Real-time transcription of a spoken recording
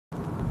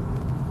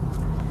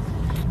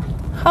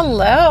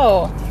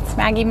Hello, it's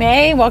Maggie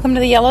May. Welcome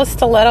to the Yellow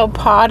Stiletto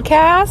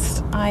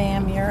Podcast. I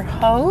am your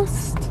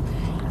host.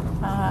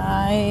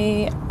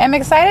 I am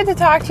excited to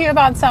talk to you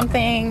about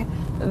something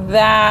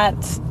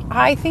that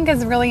I think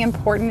is really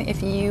important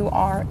if you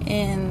are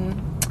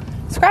in,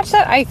 scratch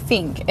that, I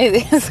think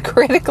it is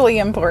critically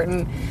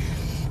important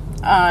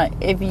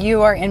if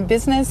you are in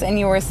business and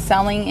you are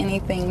selling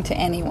anything to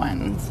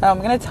anyone. So I'm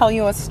going to tell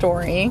you a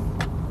story.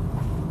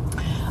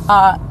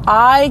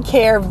 I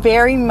care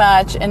very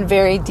much and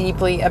very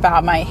deeply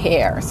about my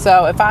hair.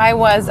 So if I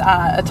was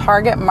a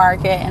target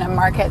market in a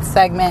market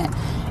segment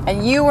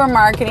and you were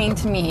marketing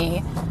to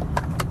me,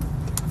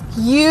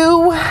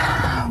 you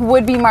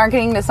would be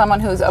marketing to someone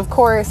who's, of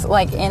course,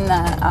 like in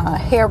the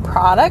hair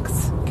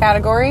products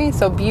category.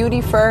 So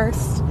beauty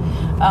first,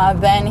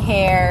 then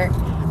hair,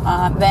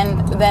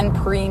 then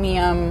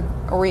premium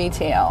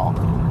retail.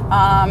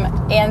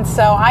 And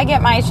so I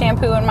get my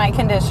shampoo and my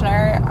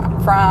conditioner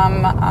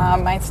from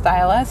my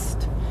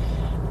stylist,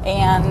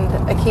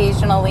 and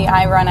occasionally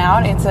I run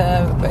out. It's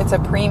a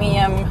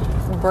premium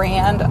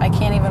brand. I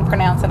can't even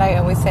pronounce it. I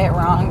always say it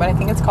wrong, but I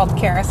think it's called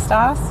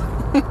Kerastase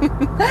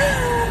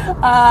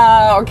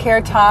or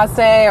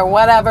Keratase or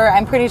whatever.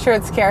 I'm pretty sure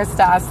it's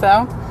Kerastase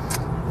though.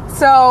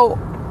 So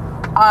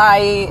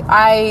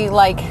I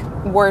like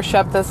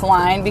worship this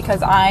line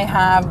because I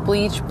have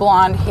bleach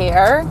blonde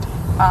hair.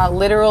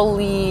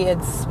 Literally,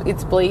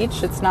 it's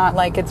bleach. It's not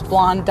like it's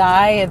blonde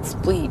dye. It's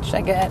bleach.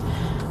 I get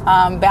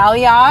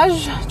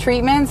balayage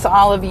treatments.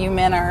 All of you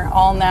men are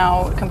all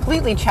now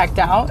completely checked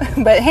out,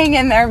 but hang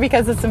in there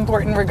because it's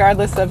important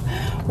regardless of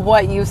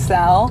what you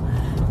sell.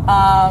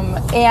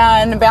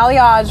 And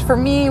balayage for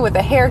me with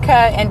a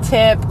haircut and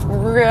tip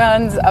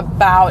runs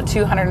about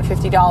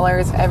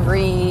 $250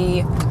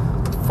 every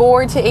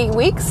 4 to 8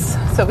 weeks.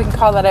 So we can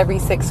call that every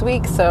 6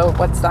 weeks. So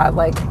what's that,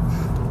 like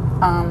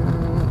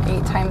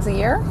 8 times a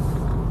year?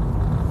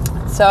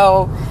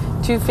 So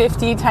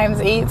 $250 times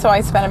 8. So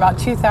I spend about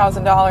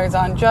 $2,000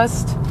 on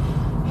just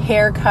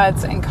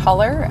haircuts and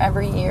color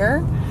every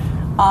year.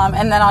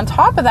 And then on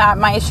top of that,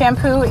 my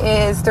shampoo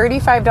is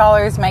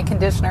 $35. My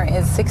conditioner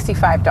is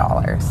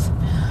 $65.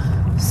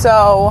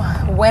 So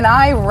when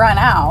I run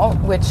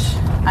out, which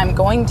I'm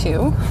going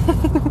to,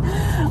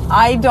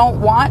 I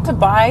don't want to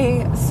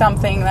buy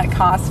something that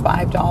costs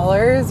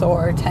 $5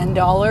 or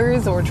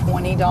 $10 or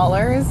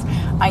 $20.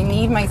 I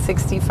need my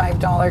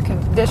 $65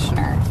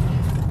 conditioner.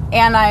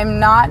 And I'm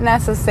not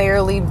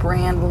necessarily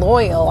brand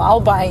loyal.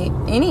 I'll buy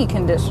any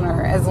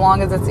conditioner as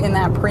long as it's in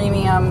that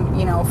premium,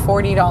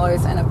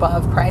 $40 and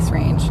above price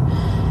range.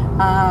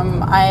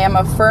 I am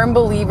a firm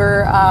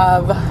believer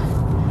of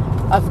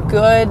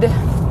good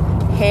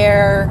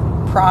hair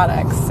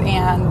products.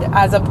 And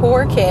as a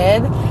poor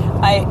kid,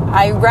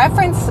 I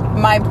reference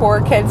my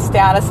poor kid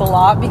status a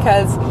lot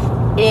because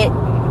it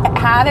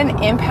had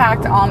an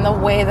impact on the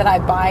way that I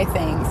buy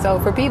things. So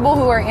for people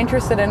who are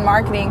interested in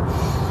marketing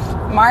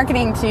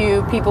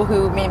to people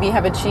who maybe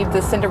have achieved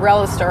the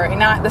Cinderella story,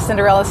 not the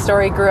Cinderella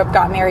story, grew up,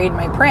 got married,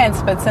 my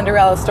prince, but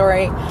Cinderella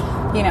story,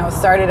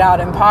 started out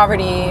in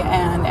poverty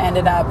and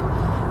ended up,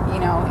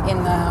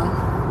 in the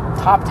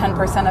top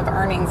 10% of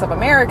earnings of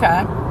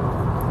America,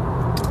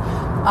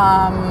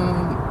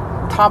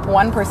 top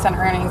 1%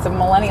 earnings of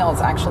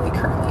millennials actually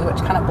currently,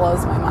 which kind of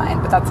blows my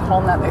mind, but that's a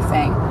whole nother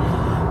thing.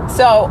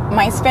 So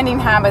my spending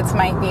habits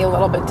might be a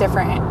little bit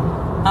different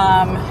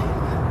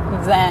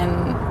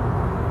than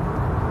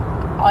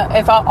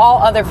if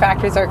all other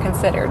factors are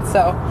considered.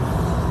 So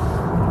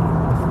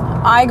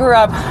I grew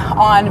up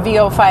on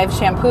VO5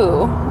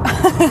 shampoo,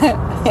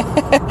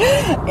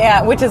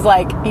 yeah, which is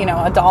like,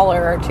 $1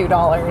 or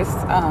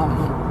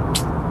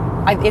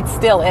 $2. It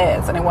still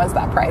is, and it was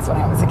that price when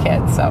I was a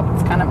kid. So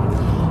it's kind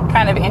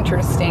of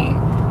interesting,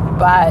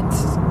 but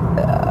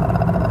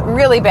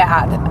really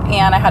bad.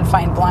 And I had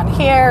fine blonde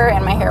hair,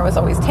 and my hair was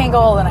always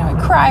tangled, and I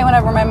would cry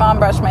whenever my mom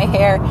brushed my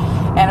hair.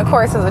 And of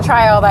course, as a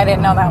child, I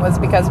didn't know that was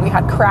because we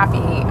had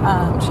crappy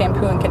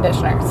shampoo and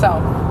conditioner. So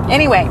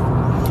anyway,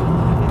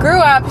 grew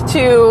up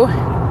to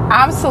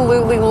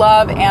absolutely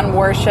love and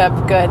worship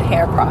good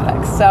hair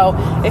products. So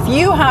if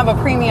you have a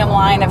premium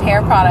line of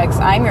hair products,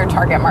 I'm your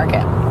target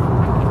market.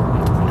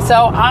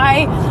 So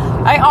I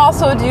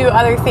also do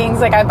other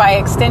things, like I buy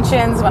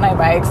extensions. When I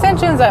buy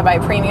extensions, I buy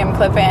premium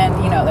clip-in.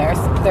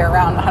 They're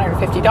around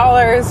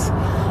 $150.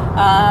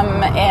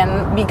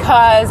 And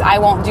because I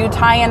won't do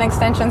tie-in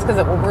extensions because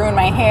it will ruin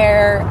my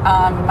hair,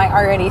 my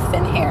already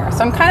thin hair. So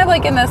I'm kind of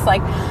like in this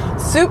like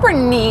super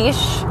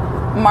niche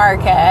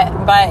market.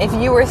 But if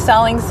you were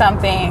selling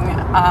something,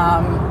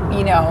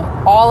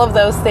 all of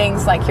those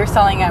things, like you're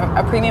selling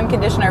a premium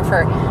conditioner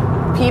for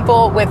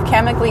people with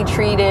chemically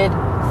treated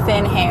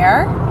thin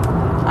hair,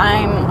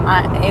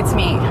 it's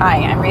me. Hi,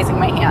 I'm raising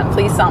my hand.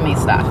 Please sell me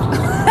stuff.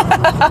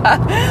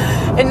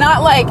 And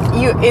not like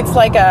it's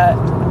like a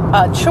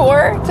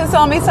chore to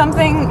sell me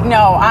something.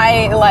 No,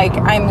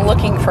 I'm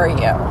looking for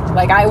you.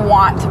 Like, I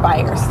want to buy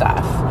your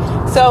stuff.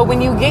 So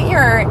when you get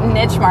your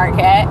niche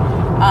market,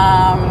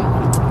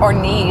 or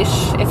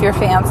niche, if you're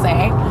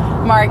fancy,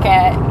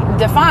 market,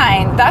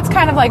 define, that's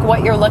kind of like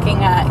what you're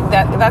looking at.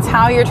 That's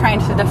how you're trying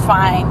to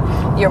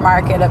define your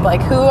market of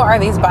like, who are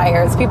these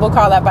buyers? People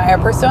call that buyer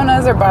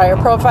personas or buyer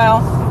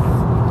profile.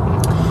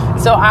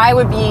 So I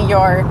would be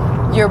your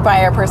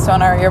buyer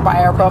persona or your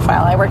buyer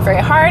profile. I work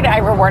very hard. I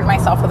reward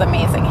myself with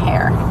amazing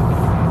hair.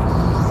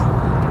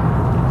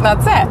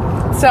 That's it.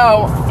 So,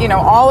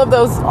 all of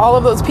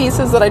those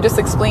pieces that I just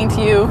explained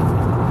to you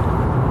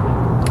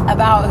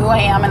about who I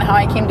am and how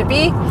I came to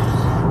be,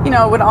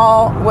 would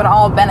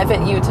all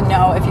benefit you to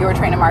know if you were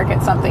trying to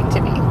market something to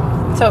me.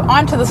 So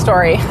on to the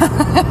story.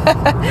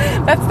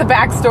 That's the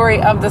backstory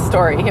of the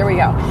story. Here we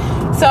go.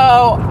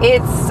 So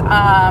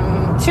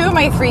it's 2 of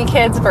my 3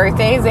 kids'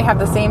 birthdays. They have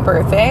the same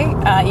birthday,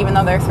 even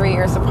though they're 3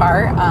 years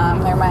apart.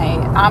 They're my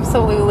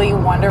absolutely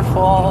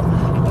wonderful,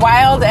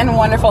 wild and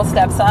wonderful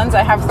stepsons.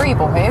 I have 3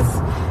 boys,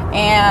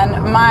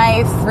 and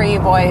my 3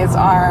 boys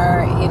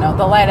are,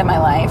 the light of my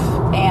life,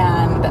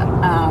 and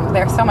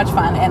they're so much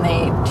fun, and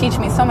they teach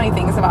me so many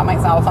things about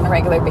myself on a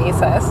regular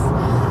basis.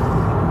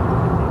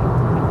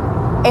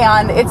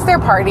 And it's their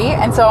party,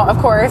 and so of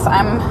course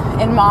I'm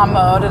in mom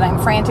mode, and I'm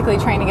frantically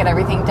trying to get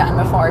everything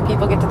done before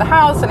people get to the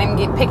house, and I'm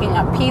picking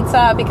up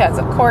pizza because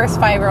of course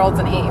 5-year-olds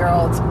and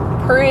 8-year-olds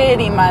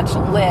pretty much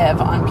live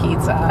on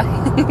pizza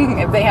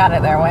if they had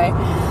it their way.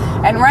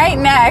 And right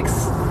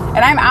next, and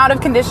I'm out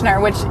of conditioner,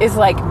 which is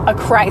like a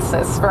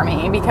crisis for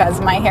me because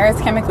my hair is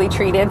chemically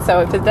treated.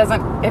 So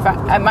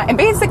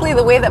basically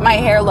the way that my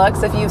hair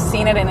looks, if you've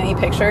seen it in any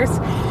pictures,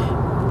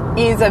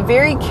 is a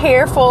very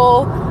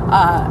careful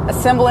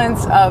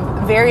semblance of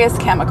various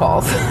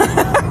chemicals.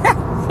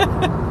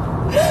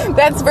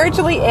 That's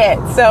virtually it.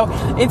 So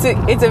it's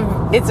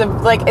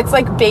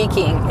like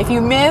baking. If you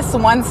miss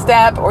one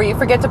step or you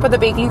forget to put the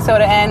baking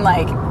soda in,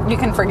 like, you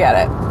can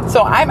forget it.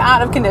 So I'm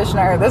out of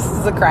conditioner. This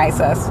is a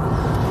crisis.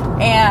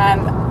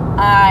 And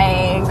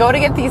I go to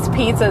get these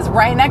pizzas.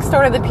 Right next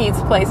door to the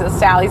pizza place is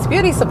Sally's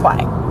Beauty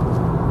Supply.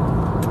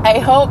 I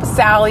hope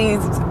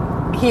Sally's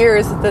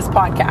hears this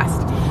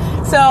podcast.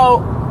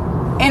 So,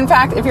 in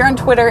fact, if you're on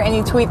Twitter and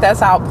you tweet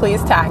this out,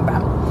 please tag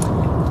them.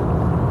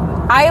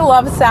 I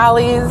love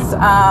Sally's.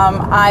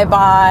 I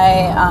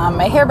buy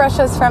my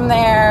hairbrushes from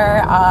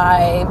there.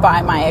 I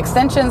buy my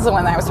extensions.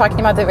 When I was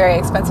talking about the very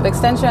expensive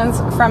extensions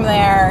from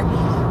there.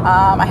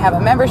 I have a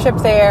membership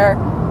there.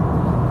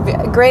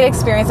 Great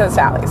experience at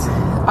Sally's.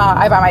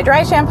 I buy my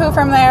dry shampoo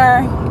from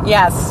there.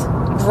 Yes,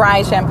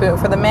 dry shampoo.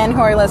 For the men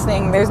who are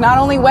listening, there's not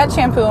only wet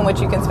shampoo in which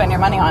you can spend your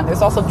money on,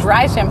 there's also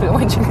dry shampoo in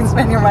which you can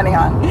spend your money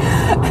on.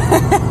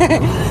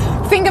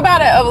 Think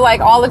about it, of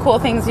like all the cool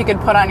things you could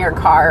put on your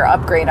car,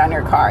 upgrade on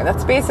your car.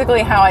 That's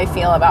basically how I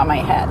feel about my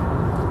head.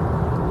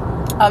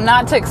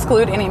 Not to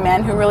exclude any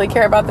men who really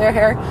care about their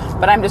hair,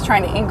 but I'm just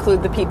trying to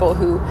include the people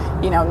who,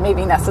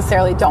 maybe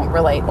necessarily don't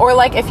relate. Or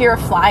like if you're a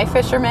fly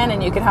fisherman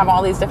and you could have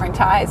all these different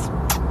ties,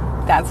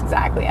 that's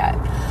exactly it.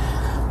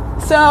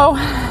 So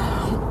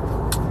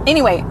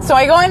anyway, so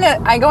I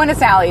go into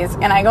Sally's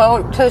and I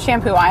go to the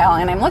shampoo aisle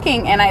and I'm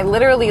looking, and I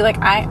literally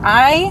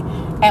I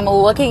am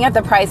looking at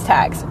the price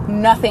tags,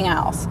 nothing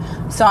else.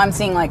 So I'm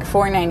seeing like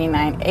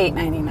 $4.99,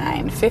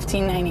 $8.99,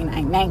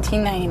 $15.99,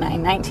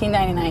 $19.99,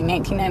 $19.99,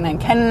 $19.99.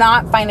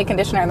 Cannot find a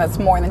conditioner that's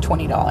more than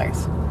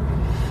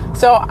 $20.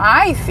 So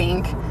I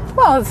think,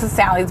 well, this is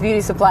Sally's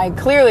Beauty Supply.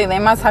 Clearly, they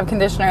must have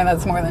conditioner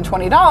that's more than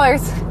 $20.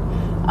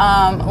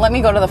 Let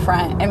me go to the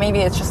front, and maybe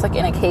it's just like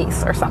in a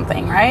case or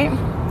something, right?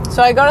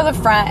 So I go to the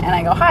front and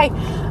I go, hi,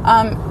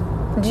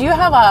 do you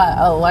have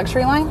a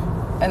luxury line?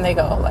 And they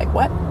go like,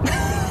 what?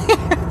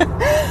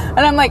 And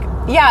I'm like,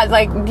 yeah,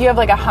 like, do you have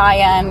like a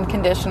high-end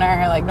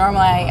conditioner? Like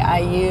normally I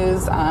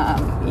use,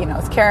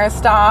 it's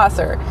Kerastase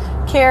or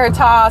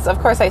Keratos. Of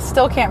course, I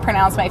still can't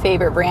pronounce my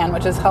favorite brand,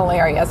 which is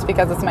hilarious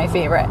because it's my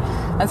favorite.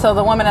 And so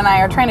the woman and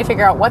I are trying to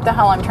figure out what the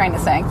hell I'm trying to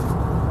say.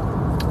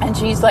 And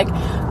she's like,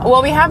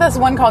 well, we have this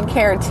one called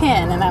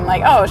Keratin. And I'm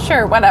like, oh,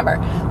 sure, whatever.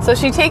 So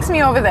she takes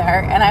me over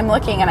there, and I'm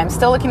looking, and I'm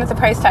still looking at the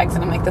price tags,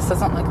 and I'm like, this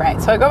doesn't look right.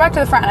 So I go back to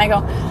the front, and I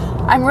go,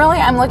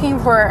 I'm looking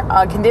for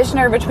a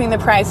conditioner between the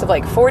price of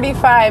like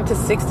 $45 to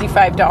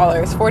 $65,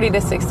 $40 to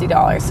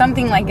 $60,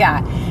 something like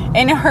that.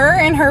 And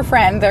her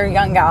friend, they're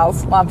young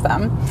gals, love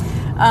them.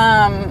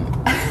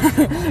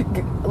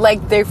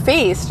 Like their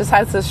face just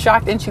has this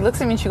shocked, and she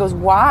looks at me and she goes,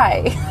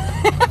 why?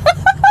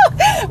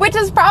 Which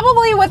is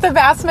probably what the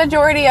vast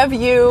majority of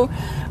you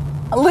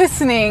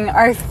listening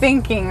are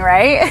thinking,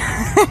 right?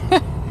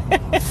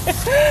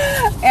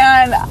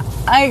 And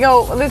I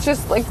go, that's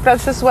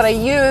just what I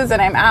use,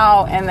 and I'm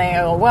out, and they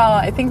go, well,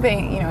 I think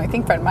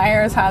Fred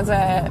Meyers has it,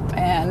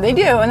 and they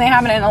do, and they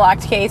have it in a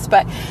locked case.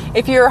 But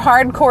if you're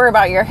hardcore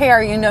about your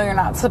hair, you're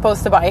not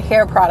supposed to buy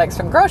hair products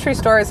from grocery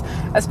stores,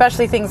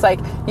 especially things like,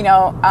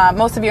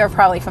 most of you are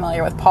probably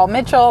familiar with Paul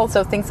Mitchell,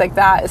 so things like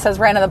that. It says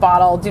right on the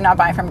bottle, do not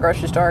buy from a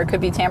grocery store. It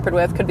could be tampered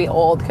with, could be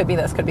old, could be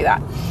this, could be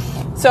that.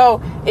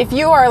 So if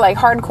you are like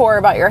hardcore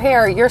about your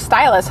hair, your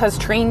stylist has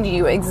trained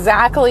you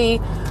exactly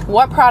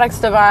what products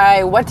to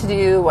buy, what to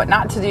do, what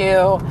not to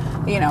do,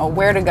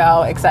 where to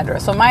go, etc.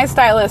 So my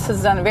stylist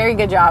has done a very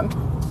good job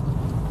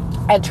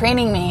at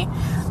training me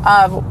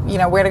of,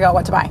 where to go,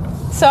 what to buy.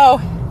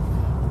 So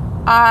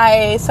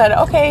I said,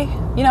 okay,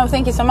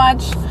 thank you so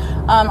much.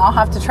 I'll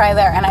have to try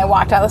there. And I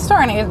walked out of the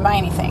store and I didn't buy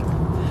anything.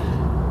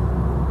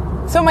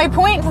 So my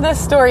point to this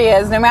story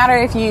is, no matter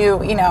if you,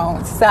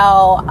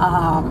 sell,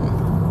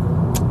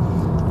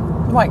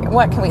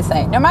 what can we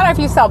say? No matter if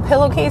you sell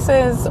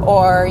pillowcases,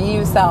 or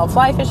you sell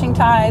fly fishing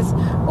ties,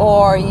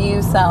 or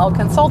you sell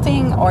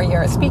consulting, or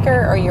you're a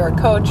speaker, or you're a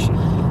coach,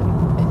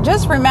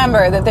 just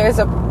remember that there's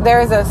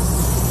a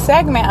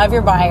segment of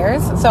your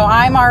buyers. So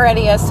I'm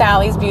already a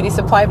Sally's Beauty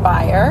Supply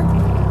buyer.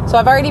 So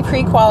I've already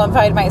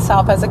pre-qualified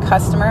myself as a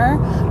customer,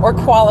 or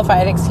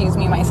qualified,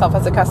 myself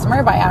as a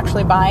customer by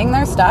actually buying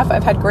their stuff.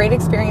 I've had great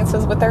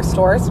experiences with their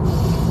stores.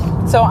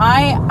 So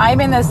I'm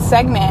in this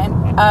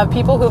segment of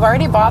people who've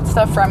already bought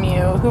stuff from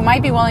you, who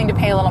might be willing to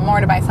pay a little more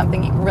to buy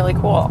something really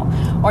cool,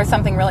 or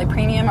something really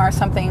premium, or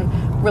something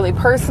really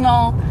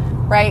personal,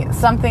 right?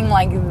 Something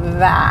like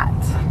that.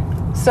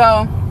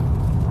 So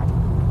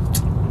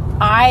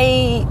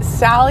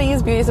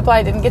Sally's Beauty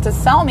Supply didn't get to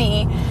sell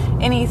me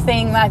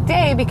anything that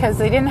day because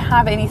they didn't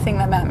have anything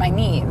that met my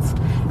needs.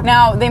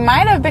 Now, they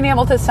might have been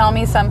able to sell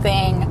me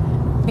something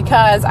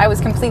because I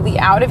was completely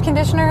out of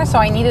conditioner, so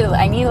I needed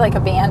like a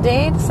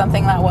Band-Aid,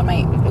 something that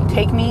might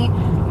take me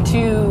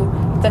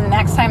to the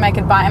next time I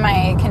could buy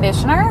my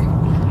conditioner.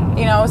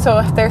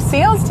 So their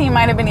sales team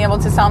might have been able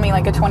to sell me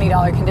like a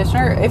 $20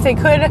 conditioner. If they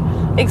could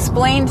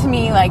explain to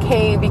me like,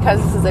 hey,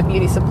 because this is a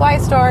beauty supply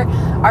store,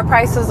 our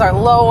prices are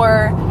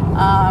lower.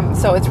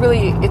 So it's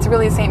really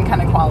the same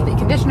kind of quality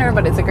conditioner,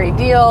 but it's a great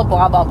deal,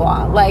 blah, blah,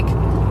 blah.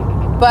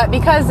 But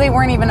because they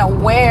weren't even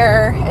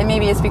aware, and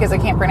maybe it's because I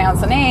can't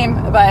pronounce the name,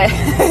 but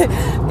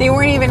they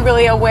weren't even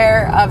really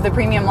aware of the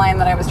premium line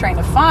that I was trying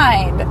to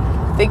find,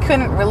 they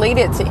couldn't relate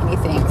it to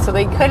anything. So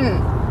they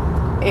couldn't,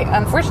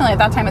 unfortunately at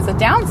that time it's a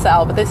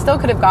downsell, but they still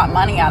could have got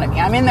money out of me.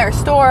 I'm in their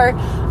store,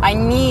 I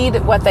need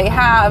what they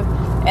have,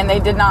 and they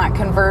did not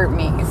convert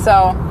me.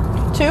 So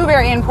 2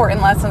 very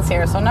important lessons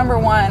here. So number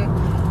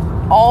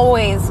 1,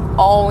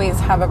 always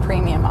have a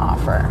premium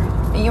offer.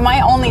 You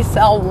might only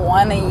sell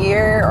 1 a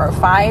year or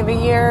 5 a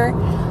year,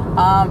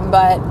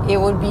 but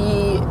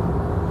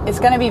it's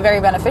going to be very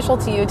beneficial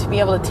to you to be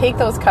able to take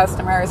those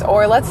customers,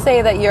 or let's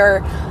say that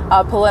you're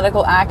a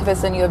political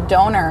activist and you have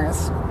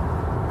donors,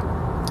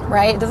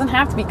 right? It doesn't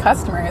have to be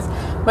customers,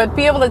 but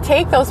be able to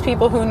take those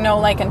people who know,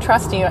 like, and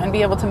trust you, and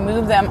be able to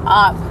move them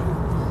up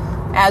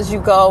as you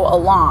go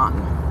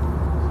along.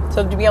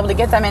 So to be able to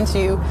get them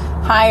into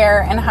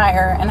higher and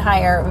higher and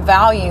higher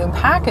value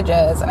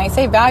packages. And I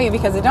say value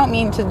because I don't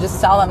mean to just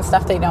sell them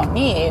stuff they don't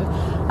need.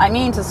 I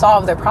mean to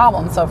solve their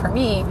problems. So for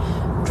me,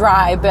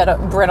 dry,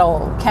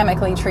 brittle,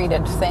 chemically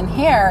treated thin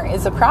hair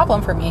is a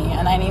problem for me.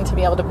 And I need to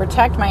be able to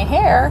protect my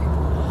hair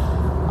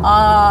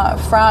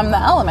from the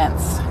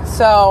elements.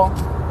 So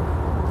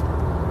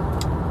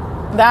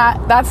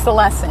that's the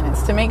lesson,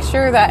 is to make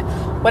sure that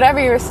whatever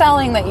you're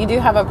selling, that you do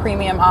have a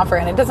premium offer.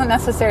 And it doesn't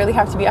necessarily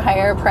have to be a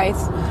higher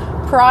price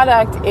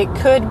product. It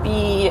could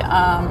be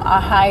a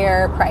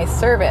higher price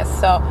service.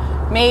 So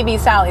maybe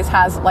Sally's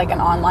has like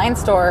an online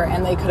store,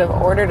 and they could have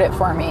ordered it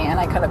for me, and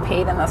I could have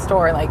paid in the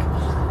store, like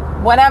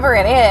whatever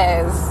it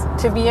is,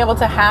 to be able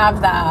to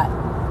have that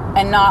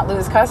and not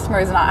lose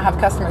customers, and not have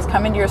customers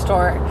come into your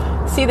store,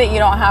 see that you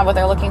don't have what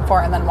they're looking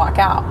for, and then walk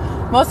out.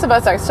 Most of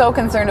us are so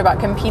concerned about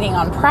competing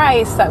on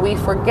price that we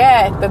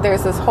forget that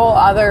there's this whole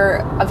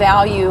other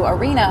value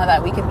arena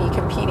that we could be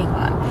competing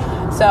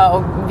on.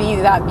 So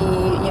be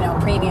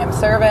premium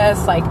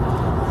service, like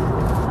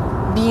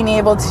being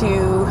able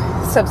to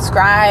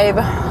subscribe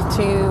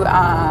to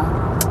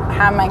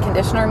have my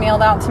conditioner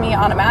mailed out to me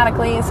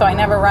automatically so I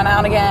never run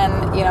out again.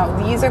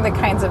 These are the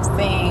kinds of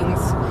things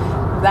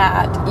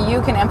that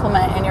you can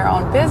implement in your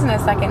own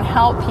business that can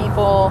help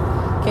people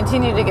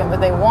continue to get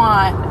what they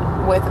want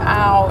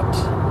without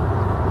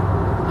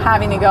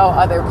having to go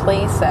other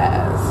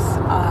places.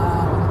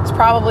 It's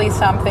probably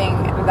something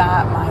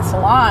that my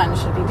salon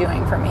should be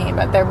doing for me,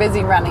 but they're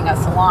busy running a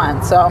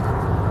salon. So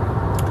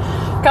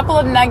a couple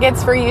of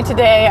nuggets for you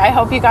today. I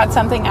hope you got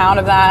something out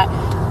of that.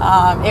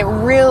 It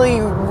really,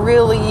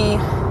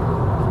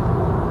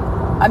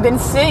 I've been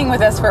sitting with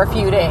this for a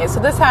few days. So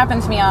this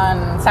happened to me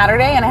on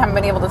Saturday, and I haven't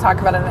been able to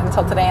talk about it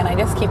until today. And I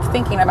just keep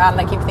thinking about it.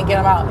 I keep thinking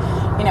about,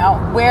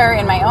 where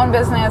in my own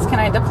business can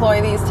I deploy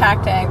these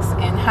tactics,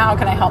 and how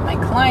can I help my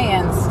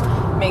clients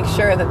make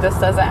sure that this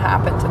doesn't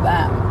happen to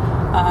them.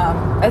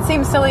 It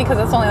seems silly because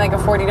it's only like a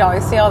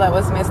 $40 sale that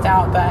was missed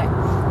out, but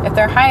if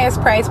their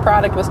highest price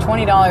product was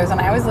 $20 and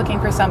I was looking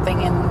for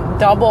something in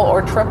double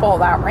or triple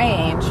that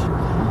range,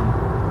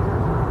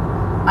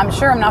 I'm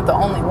sure I'm not the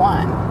only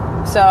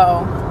one.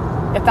 So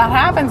if that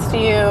happens to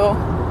you,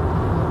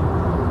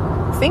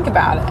 think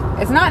about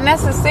it. It's not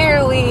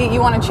necessarily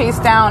you want to chase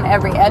down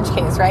every edge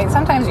case, right?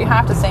 Sometimes you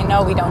have to say,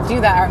 no, we don't do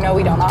that, or no,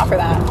 we don't offer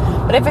that.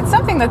 But if it's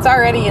something that's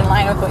already in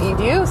line with what you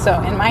do, so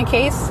in my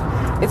case,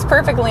 it's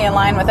perfectly in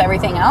line with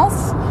everything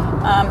else,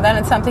 then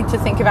it's something to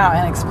think about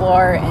and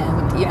explore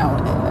and,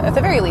 at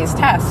the very least,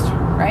 test,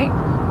 right?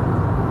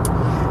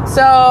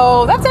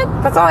 So that's it.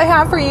 That's all I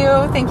have for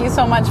you. Thank you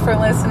so much for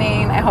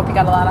listening. I hope you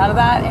got a lot out of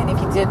that. And if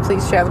you did,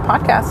 please share the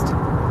podcast.